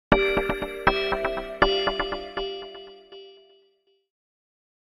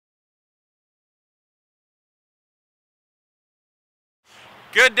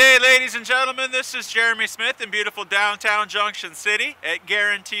Good day, ladies and gentlemen. This is Jeremy.Smith in beautiful downtown Junction City at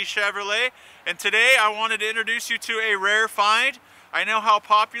Guaranty Chevrolet. And today I wanted to introduce you to a rare find. I know how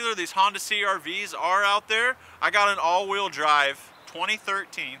popular these Honda CR-Vs are out there. I got an all-wheel drive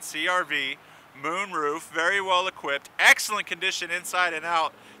 2013 CR-V, moonroof, very well equipped, excellent condition inside and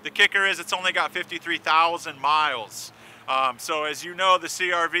out. The kicker is it's only got 53,000 miles. So as you know, the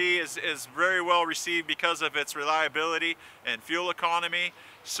CR-V is very well received because of its reliability and fuel economy.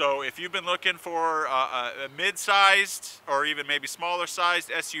 So if you've been looking for a mid-sized or even maybe smaller sized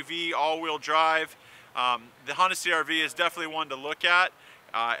SUV all-wheel drive, the Honda CR-V is definitely one to look at.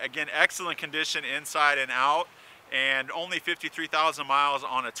 Again, excellent condition inside and out, and only 53,000 miles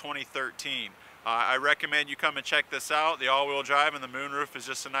on a 2013. I recommend you come and check this out. The all-wheel drive and the moonroof is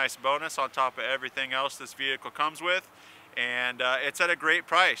just a nice bonus on top of everything else this vehicle comes with. And it's at a great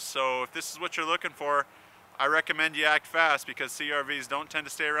price. So if this is what you're looking for, I recommend you act fast, because CR-Vs don't tend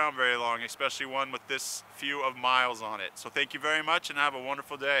to stay around very long, especially one with this few of miles on it. So thank you very much and have a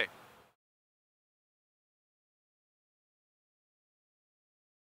wonderful day.